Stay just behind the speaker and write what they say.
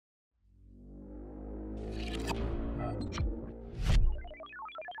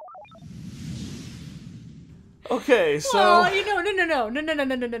Okay, so... Well, no.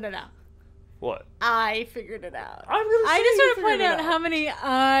 What? I figured it out. I just want to point out how many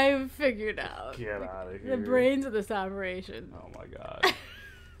I've figured out. Get out of here. The brains of this operation. Oh my god.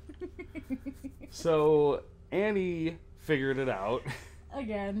 So, Annie figured it out.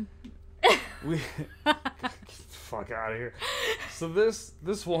 Again. Fuck out of here. So this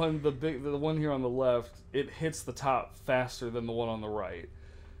one, the one here on the left, it hits the top faster than the one on the right.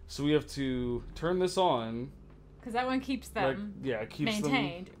 So we have to turn this on. Because that one keeps them keeps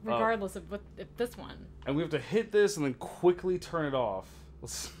maintained, them regardless of this one. And we have to hit this and then quickly turn it off.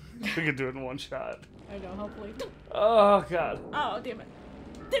 We can do it in one shot. I know, hopefully. Oh god. Oh, damn it.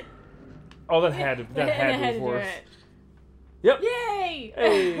 Oh, that had to be worse. Yep. Yay!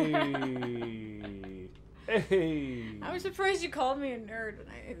 Hey. Hey. I was surprised you called me a nerd and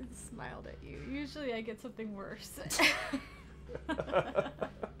I smiled at you. Usually I get something worse.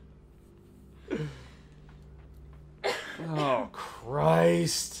 Oh,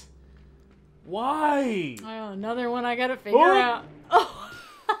 Christ. Why? Oh, another one I gotta figure out. Oh.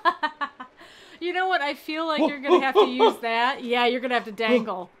 You know what? I feel like you're gonna have to use that. Yeah, you're gonna have to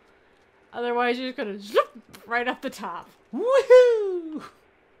dangle. Otherwise, you're just gonna zip right up the top. Woohoo!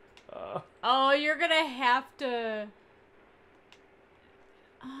 Oh, you're gonna have to...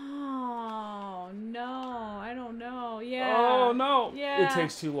 Oh, no. I don't know. Yeah. Oh, no. Yeah. It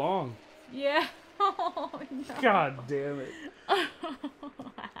takes too long. Yeah. Oh, no. God damn it.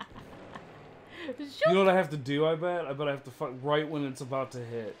 You know what I have to do, I bet? I have to fuck right when it's about to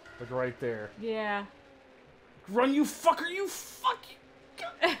hit. Like right there. Yeah. Run, you fucker, you fuck!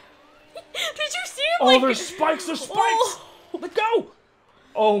 Did you see him? Oh, there's spikes, there's spikes! Oh. Let go!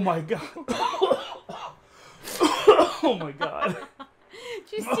 Oh my god. Oh my god.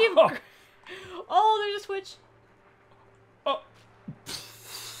 Did you see him? Oh, there's a switch. Oh.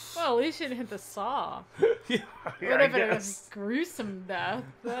 Well, at least you didn't hit the saw. Yeah, What if it was gruesome death,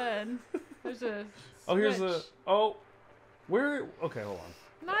 then? There's a switch. Oh, here's a... Oh. Where... Okay, hold on.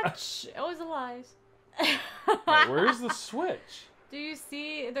 It was a lies. Right, where's the switch? Do you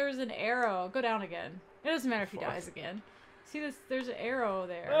see? There's an arrow. Go down again. It doesn't matter if he dies again. See this? There's an arrow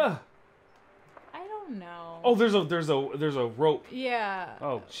there. I don't know. Oh, there's a rope. Yeah.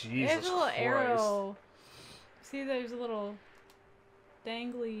 Oh, Jesus There's a little Christ. arrow. See, there's a little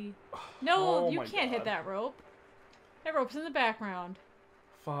dangly. No, you can't hit that rope. That rope's in the background.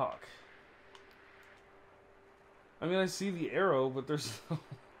 Fuck. I mean, I see the arrow, but there's no...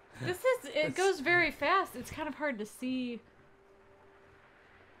 It goes very fast. It's kind of hard to see.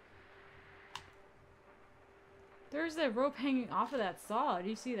 There's a rope hanging off of that saw. Do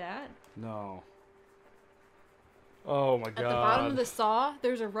you see that? No. Oh my god. At the bottom of the saw,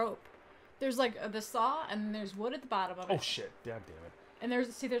 there's a rope. There's like the saw, and then there's wood at the bottom of it. Oh shit! God damn it. And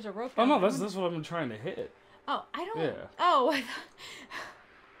there's a rope. Oh no, that's what I've been trying to hit. Oh, I don't. Yeah. Oh,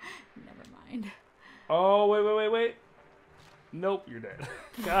 never mind. Oh wait. Nope, you're dead.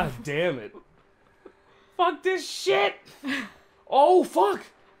 God damn it. Fuck this shit. Oh fuck.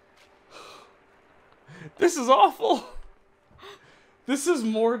 This is awful. This is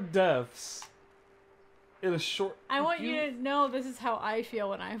more deaths in a short... I want you to know this is how I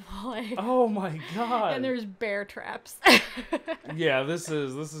feel when I play. Oh my god. And there's bear traps. Yeah, this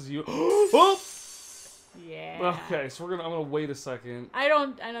is you. Oh! Yeah. Okay, so I'm gonna wait a second. I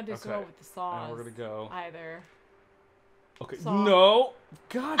don't do so well with the saws. And we're gonna go either. Okay. Saw. No.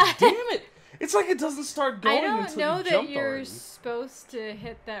 God damn it. It's like it doesn't start going until you jump. I don't know that you're already. supposed to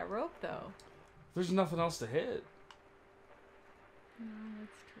hit that rope though. There's nothing else to hit. No,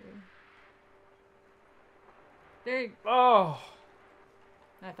 that's true. There you... Oh.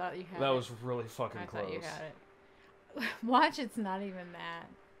 I thought you had That it. was really fucking close. I thought you had it. Watch, it's not even that.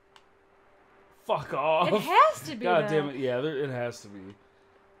 Fuck off. It has to be. God though. damn it. Yeah, it has to be.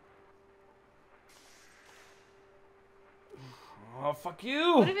 Oh, fuck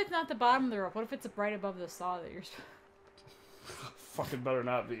you. What if it's not the bottom of the rope? What if it's right above the saw that you're fucking better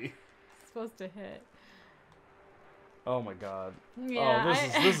not be. supposed to hit? Oh my god. Yeah,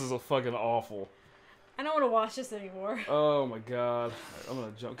 oh, this is a fucking awful. I don't want to watch this anymore. Oh my god. Right, I'm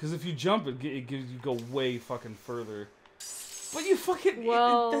gonna jump. Because if you jump, it gives you go way fucking further. But you fucking...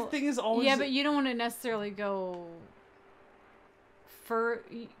 Well, that thing is always... Yeah, but you don't want to necessarily go... Because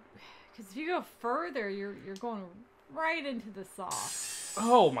if you go further, you're going right into the saw.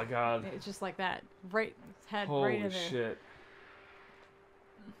 Oh my god. It's just like that. Right, head Holy right in there. shit.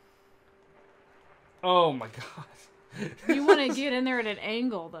 Oh my god. You want to get in there at an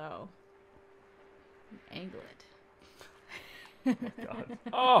angle, though. Angle it. Oh my god.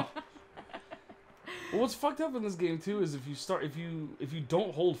 Oh. what's fucked up in this game too is if you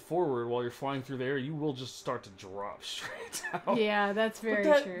don't hold forward while you're flying through the air, you will just start to drop straight down. Yeah, that's very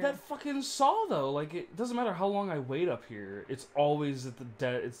true. That fucking saw though, like it doesn't matter how long I wait up here, it's always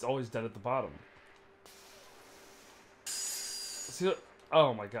dead at the bottom. See,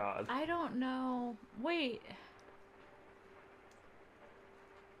 oh my god. I don't know. Wait.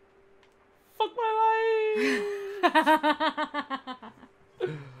 Fuck my life.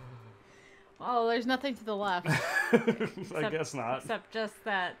 Oh, there's nothing to the left. I guess not. Except just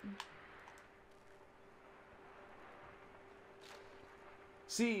that.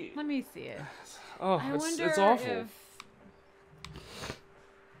 See. Let me see it. Oh, I wonder it's awful. if...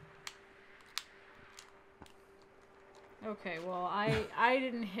 Okay, well, I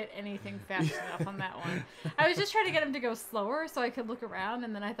didn't hit anything fast enough on that one. I was just trying to get him to go slower so I could look around,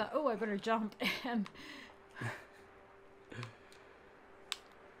 and then I thought, oh, I better jump, and...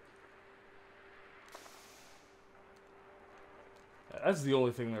 That's the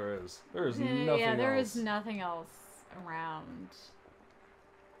only thing there is. There is nothing else. Yeah, there is nothing else around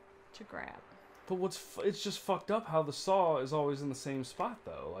to grab. But it's just fucked up how the saw is always in the same spot,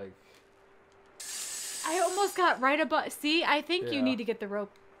 though. Like... I almost got right above... See, I think you need to get the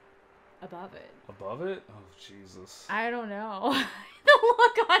rope above it. Above it? Oh, Jesus. I don't know. The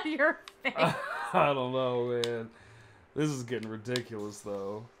look on your face. I don't know, man. This is getting ridiculous,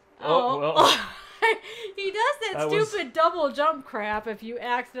 though. Oh, well. He does that stupid double jump crap if you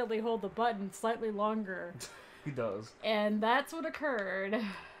accidentally hold the button slightly longer. He does. And that's what occurred.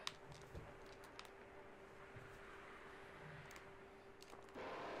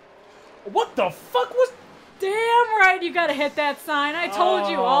 What the fuck was... Damn right you gotta hit that sign. I told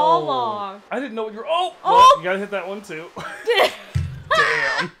you all along. I didn't know what you were... Oh! Well, you gotta hit that one, too. Damn.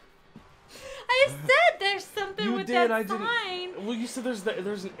 I said there's something with that sign. Didn't. Well, you said there's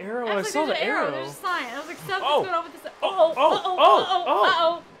an arrow. I saw the arrow. There's a sign. I was like, something's Oh. going on with this. Oh,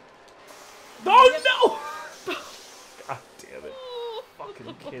 Uh-oh. Oh, no! God damn it.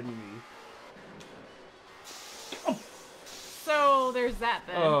 Fucking kidding me. Oh. So, there's that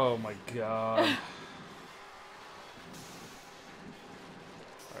then. Oh, my God. Alright,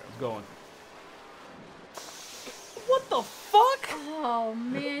 I'm going. What the fuck? Oh,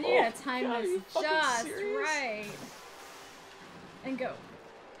 man. You gotta time this just right. And go.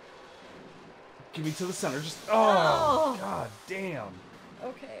 Give me to the center. Just... Oh, God damn.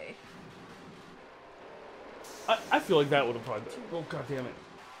 Okay. I feel like that would have probably been... Oh, God damn it.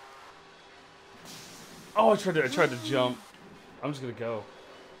 Oh, I tried to jump. I'm just gonna go.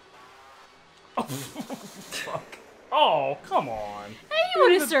 Oh, fuck. Oh, come on. Hey, you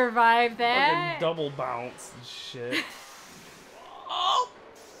would have survived that. Fucking double bounce and shit. Oh!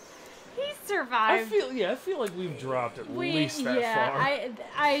 He survived. I feel like we've dropped at least that far.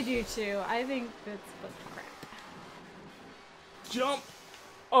 I do too. I think that's the crap. Jump!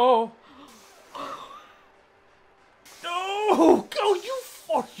 Oh! No! Go,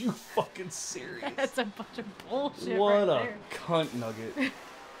 are you fucking serious? That's a bunch of bullshit. What right a there. cunt nugget.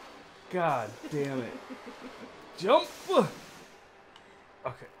 God damn it. Jump!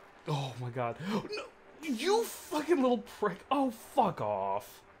 Okay. Oh my god. No! You fucking little prick. Oh, fuck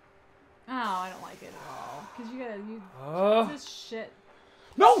off. Oh, I don't like it at all. Because you gotta, this shit.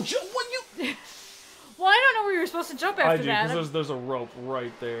 No! What you... Well, I don't know where you were supposed to jump after that. Because there's a rope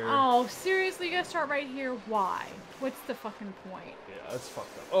right there. Oh, seriously? You gotta start right here? Why? What's the fucking point? Yeah, that's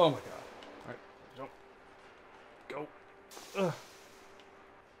fucked up. Oh my god. Alright, jump. Go. Ugh.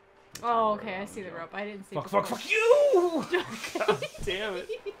 Oh, okay, I see the rope. I didn't see the rope. Fuck you! God damn it.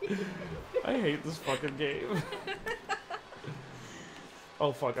 I hate this fucking game.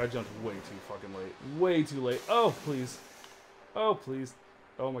 Oh fuck, I jumped way too fucking late. Way too late. Oh, please. Oh, please.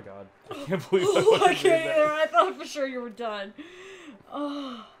 Oh my god. I can't believe I fucking did that. I thought for sure you were done.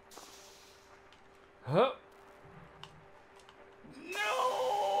 Oh. Huh?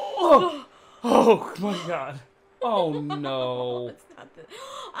 No! Oh my god. Oh no. It's not the...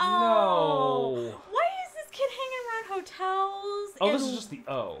 Oh. No. Why is this kid hanging around hotels? Oh, this is just the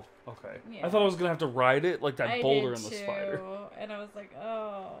O. Okay. Yeah. I thought I was gonna have to ride it like that boulder in the spider. And I was like,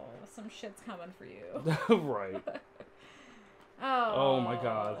 oh, some shit's coming for you. Right. Oh. Oh my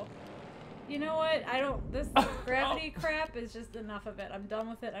god. You know what? This gravity crap is just enough of it. I'm done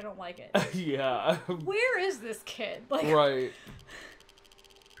with it. I don't like it. Yeah. Where is this kid? Like. Right.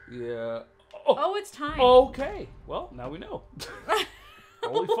 Yeah. Oh, it's time. Okay. Well, now we know.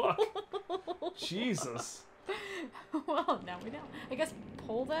 Holy fuck. Jesus. Well, now we know. I guess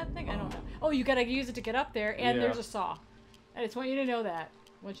pull that thing? I don't know. Oh, you gotta use it to get up there, and there's a saw. I just want you to know that.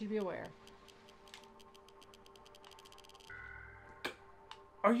 I want you to be aware.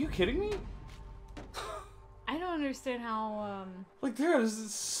 Are you kidding me? I don't understand how, Like, there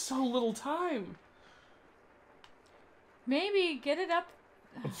is so little time. Maybe get it up...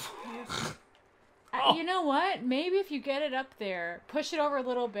 You know what? Maybe if you get it up there, push it over a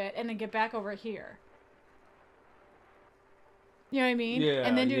little bit, and then get back over here. You know what I mean? Yeah,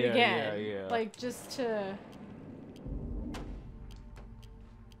 and then do it again. Yeah. Like, just to...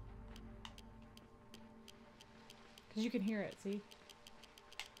 Because you can hear it, see?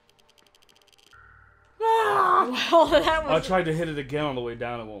 Well, that was... I tried to hit it again on the way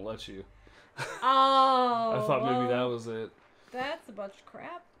down, it won't let you. Oh. I thought maybe that was it. That's a bunch of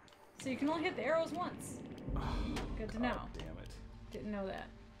crap. So you can only hit the arrows once. Good to know. Damn it. Didn't know that.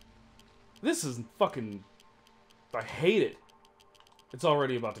 This is fucking... I hate it. It's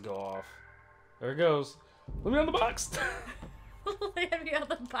already about to go off. There it goes. Let me on the box. Let me on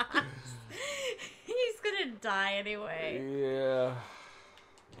the box. He's gonna die anyway. Yeah.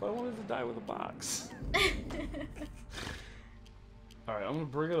 But I wanted to die with a box. Alright, I'm gonna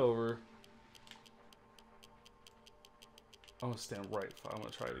bring it over. I'm gonna stand right. I'm gonna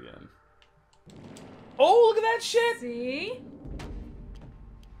try it again. Oh, look at that shit! See?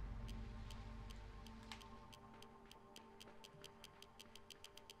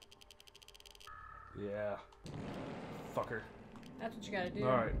 Yeah. Fucker. That's what you gotta do.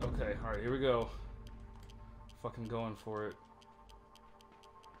 Alright, okay. Alright, here we go. Fucking going for it.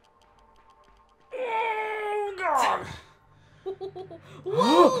 Oh, God!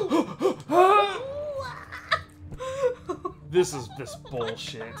 This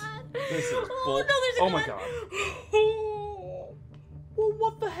bullshit. This is bull. No, there's a oh my gun. God. Well,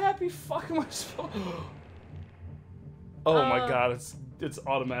 what the happy fuck am I supposed? Oh my God! It's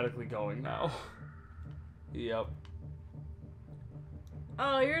automatically going now. Yep.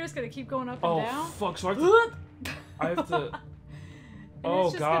 Oh, you're just gonna keep going up and Oh down? fuck! So I have to.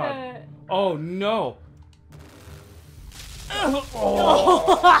 Oh God! Gonna... Oh no! Oh!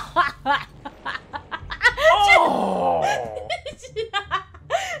 Oh!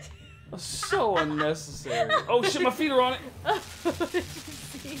 So unnecessary. Oh shit! My feet are on it. Did you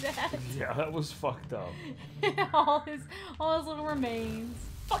see that? Yeah, that was fucked up. all his little remains.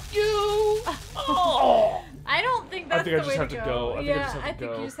 Fuck you! Oh! I don't think that's I the way just have to to go. go. I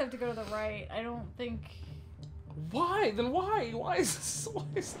think you just have to go to the right. I don't think. Why? Then why? Why is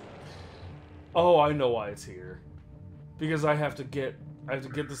this? Oh, I know why it's here. Because I have to get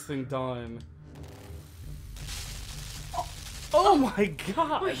this thing done. Oh my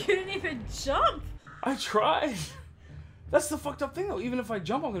God! We couldn't even jump. I tried. That's the fucked up thing though. Even if I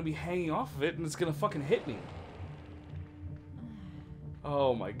jump, I'm gonna be hanging off of it, and it's gonna fucking hit me.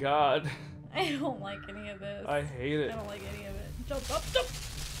 Oh my God. I don't like any of this. I hate it. I don't like any of it. Jump up, jump!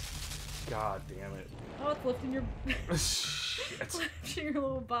 God damn it. Oh, it's lifting your... Shit. lifting your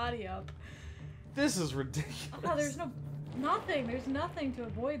little body up. This is ridiculous. Oh, there's nothing. There's nothing to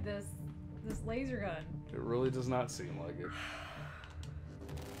avoid this laser gun. It really does not seem like it.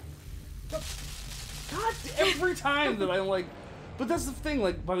 God, every time that I'm like... But that's the thing,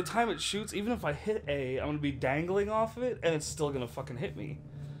 like, by the time it shoots, even if I hit A, I'm gonna be dangling off of it, and it's still gonna fucking hit me.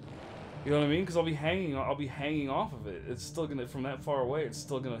 You know what I mean? Because I'll be hanging off of it. It's still gonna, from that far away, it's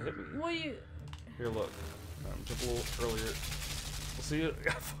still gonna hit me. Well, you... Here, look. Jump a little earlier. We'll see it.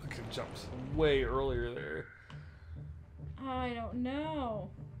 I fucking jumped way earlier there. I don't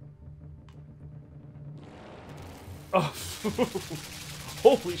know. Oh,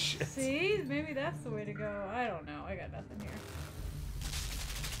 holy shit. See? Maybe that's the way to go. I don't know. I got nothing here.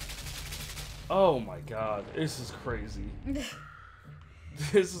 Oh my God. This is crazy.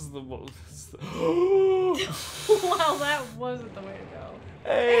 This is the most... Well, that wasn't the way to go.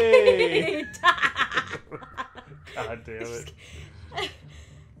 Hey! God damn it.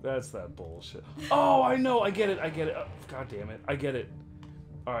 That's that bullshit. Oh, I know. I get it. Oh, God damn it. I get it.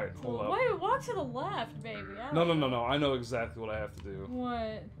 Alright, hold up. Wait, walk to the left, baby. No. I know exactly what I have to do.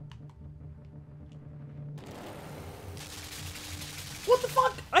 What? What the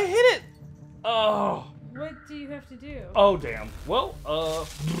fuck? I hit it! Oh. What do you have to do? Oh, damn. Well,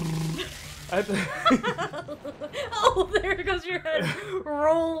 I have to... Oh, there goes your head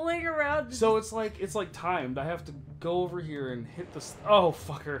rolling around. So it's like timed. I have to go over here and hit this... Oh,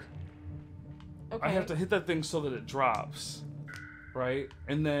 fucker. Okay. I have to hit that thing so that it drops. Right?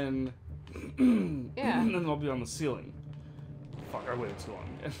 And then... Yeah. And then I'll be on the ceiling. Fuck, I waited too long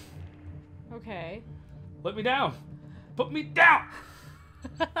again. Okay. Let me down! Put me down!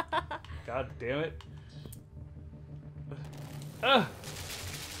 God damn it.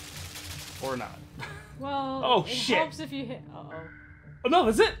 Or not. Well, oh, it shit. helps if you hit... Uh-oh. Oh, no,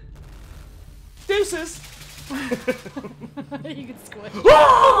 that's it! Deuces! You can squish.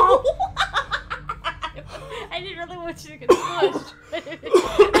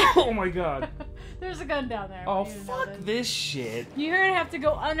 my god. There's a gun down there. Oh, fuck this shit. You're gonna have to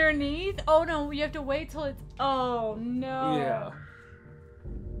go underneath? Oh no, you have to wait till it's... Oh no. Yeah.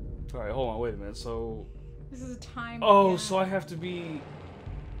 Alright, hold on, wait a minute, so... This is a time... Oh, so I have to be...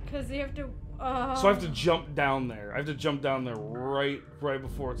 Because you have to... So I have to jump down there. I have to jump down there right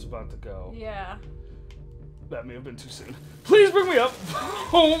before it's about to go. Yeah. That may have been too soon. Please bring me up!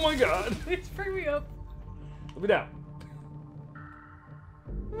 Oh my god. Please bring me up. Let me down.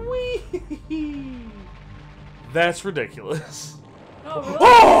 Whee! That's ridiculous. Oh, really?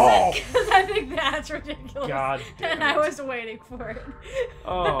 Oh! Because I think that's ridiculous. God damn And it. I was waiting for it.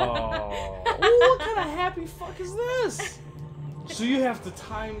 Oh. What kind of happy fuck is this? So you have to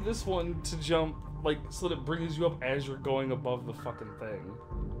time this one to jump, like, so that it brings you up as you're going above the fucking thing.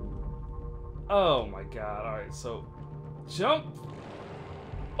 Oh my god. Alright, so... Jump!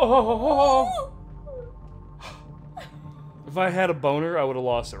 Oh! If I had a boner, I would have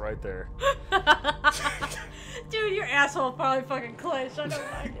lost it right there. Dude, your asshole probably fucking clenched. I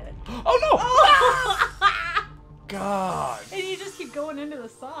don't mind it. Oh no! Oh! God. And you just keep going into the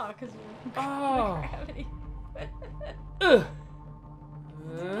saw because you're Oh. gravity.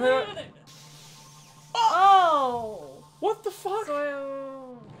 Oh! What the fuck?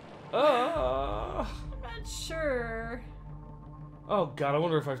 So, Uh. I'm not sure. Oh god, I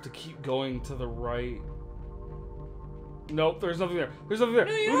wonder if I have to keep going to the right. Nope, there's nothing there. There's nothing there.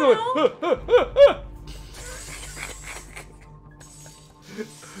 No, you We're don't going.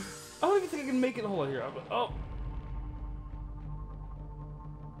 I don't even think I can make it. Hold on here. Oh.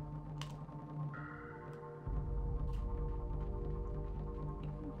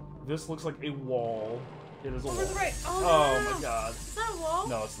 This looks like a wall. It is a wall. Over the right. Oh, Oh no. my god. It's not a wall.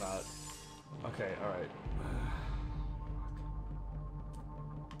 No, it's not. Okay, alright.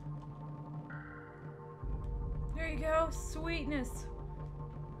 There you go. Sweetness.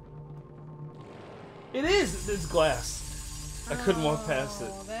 It is! It's glass. I couldn't walk past it.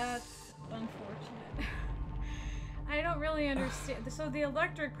 Oh, that's unfortunate. I don't really understand. So the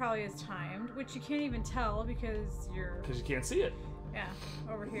electric probably is timed, which you can't even tell because you're... Because you can't see it. Yeah,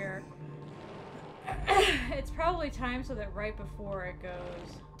 over here. It's probably timed so that right before it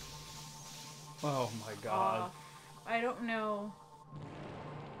goes Oh my god. off. I don't know.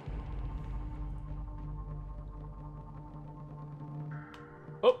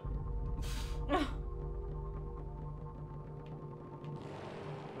 Oh!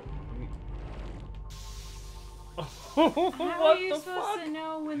 How What are you the supposed fuck? to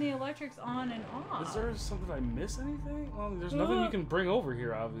know when the electric's on and off? Is there something I miss anything? Well, there's nothing you can bring over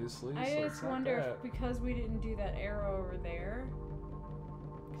here, obviously. I so just it's not wonder that. if because we didn't do that arrow over there.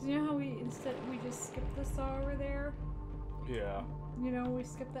 Because you know how we just skipped the saw over there? Yeah. You know, we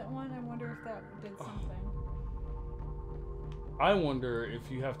skipped that one. I wonder if that did something. I wonder if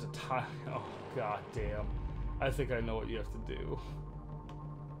you have to tie. Oh, god damn. I think I know what you have to do.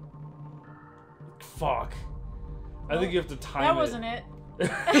 Fuck. I think you have to time it. That wasn't it.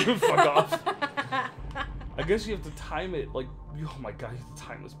 Fuck off. I guess you have to time it like. Oh my god, you have to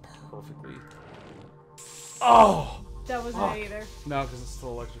time this perfectly. Oh! That wasn't it either. No, because it's still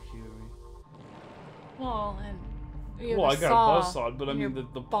electrocuted me. Well, and Well, I got a buzzsaw, but I in mean, your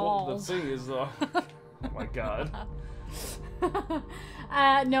the balls. thing is, oh my god.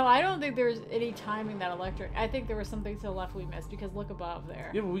 No, I don't think there's any timing that electric. I think there was something to the left we missed because look above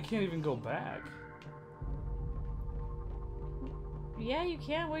there. Yeah, but we can't even go back. Yeah, you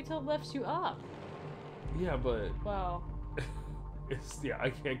can. Wait till it lifts you up. Yeah, but Well,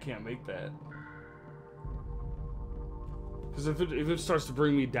 I can't make that. Because if it starts to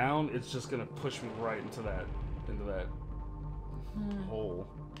bring me down, it's just gonna push me right into that hole.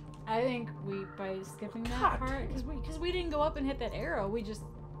 I think we by skipping that God. part because we didn't go up and hit that arrow. We just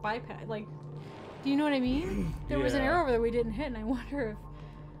bypassed. Like, do you know what I mean? There was an Yeah. arrow over there we didn't hit, and I wonder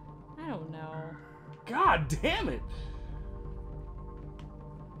if I don't know. God damn it!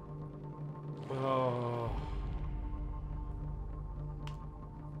 Oh.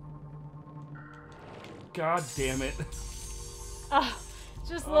 God damn it! Oh,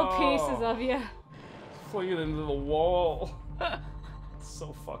 just little pieces Oh. of you. Fling it into the wall.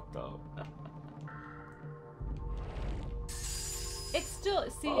 So fucked up. It's still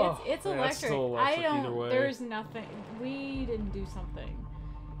Oh, it's yeah, electric. it's still I electric either don't. way. There's nothing. We didn't do something.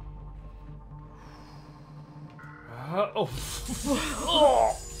 Oh.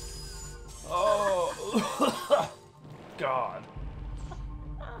 Oh. Oh. God.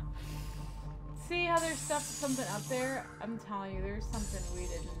 See how there's something up there? I'm telling you, there's something we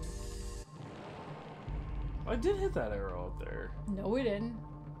didn't. I did hit that arrow up there. No, we didn't.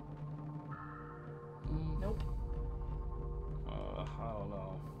 Nope. How don't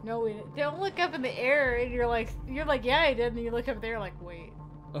know. No, we didn't. Don't look up in the air and you're like, yeah, I did. And you look up there like, wait.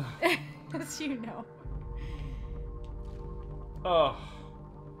 As you know. Oh.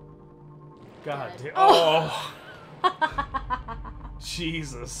 God damn. Oh.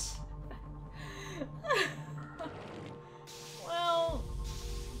 Jesus. Well,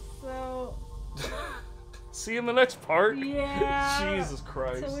 so. See you in the next part? Yeah. Jesus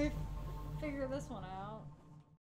Christ. So we figure this one out.